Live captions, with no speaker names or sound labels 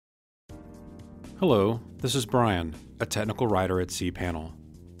Hello, this is Brian, a technical writer at cPanel.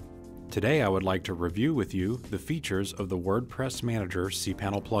 Today I would like to review with you the features of the WordPress Manager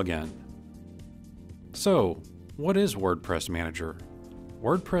cPanel plugin. So, what is WordPress Manager?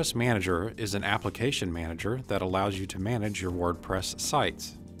 WordPress Manager is an application manager that allows you to manage your WordPress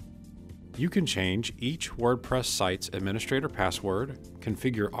sites. You can change each WordPress site's administrator password,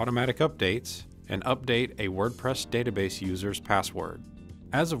 configure automatic updates, and update a WordPress database user's password.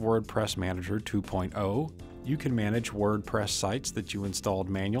 As of WordPress Manager 2.0, you can manage WordPress sites that you installed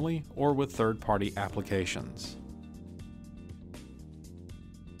manually or with third-party applications.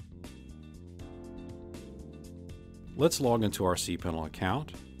 Let's log into our cPanel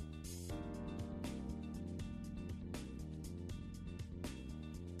account.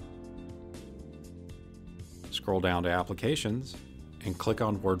 Scroll down to Applications and click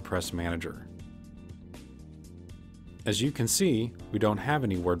on WordPress Manager. As you can see, we don't have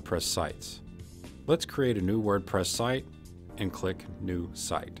any WordPress sites. Let's create a new WordPress site and click New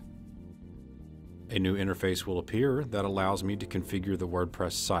Site. A new interface will appear that allows me to configure the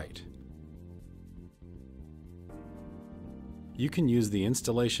WordPress site. You can use the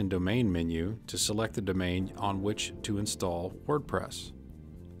Installation Domain menu to select the domain on which to install WordPress.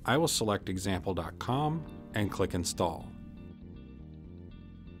 I will select example.com and click Install.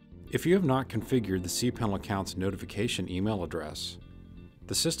 If you have not configured the cPanel account's notification email address,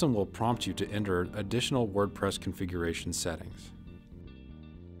 the system will prompt you to enter additional WordPress configuration settings.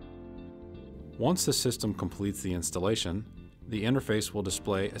 Once the system completes the installation, the interface will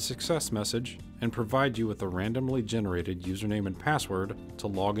display a success message and provide you with a randomly generated username and password to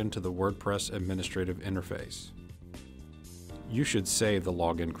log into the WordPress administrative interface. You should save the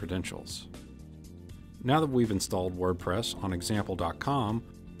login credentials. Now that we've installed WordPress on example.com,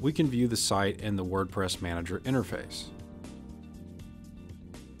 we can view the site in the WordPress Manager interface.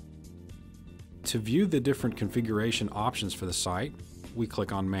 To view the different configuration options for the site, we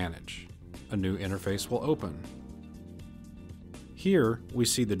click on Manage. A new interface will open. Here, we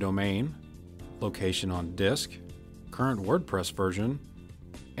see the domain, location on disk, current WordPress version,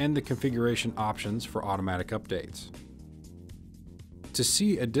 and the configuration options for automatic updates. To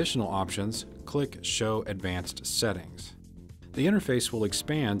see additional options, click Show Advanced Settings. The interface will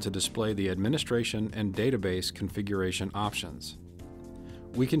expand to display the administration and database configuration options.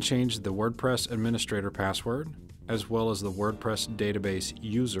 We can change the WordPress administrator password, as well as the WordPress database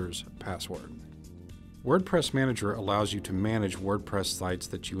user's password. WordPress Manager allows you to manage WordPress sites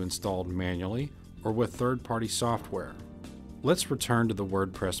that you installed manually or with third-party software. Let's return to the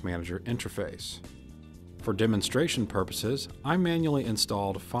WordPress Manager interface. For demonstration purposes, I manually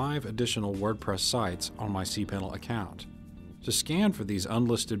installed 5 additional WordPress sites on my cPanel account. To scan for these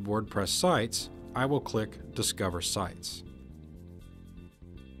unlisted WordPress sites, I will click Discover Sites.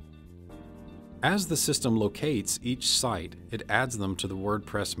 As the system locates each site, it adds them to the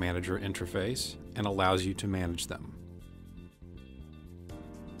WordPress Manager interface and allows you to manage them.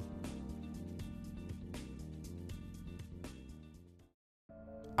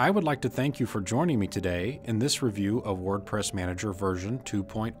 I would like to thank you for joining me today in this review of WordPress Manager version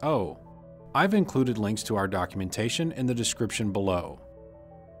 2.0. I've included links to our documentation in the description below.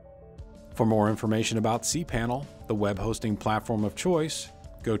 For more information about cPanel, the web hosting platform of choice,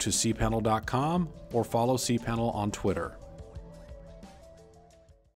 go to cPanel.com or follow cPanel on Twitter.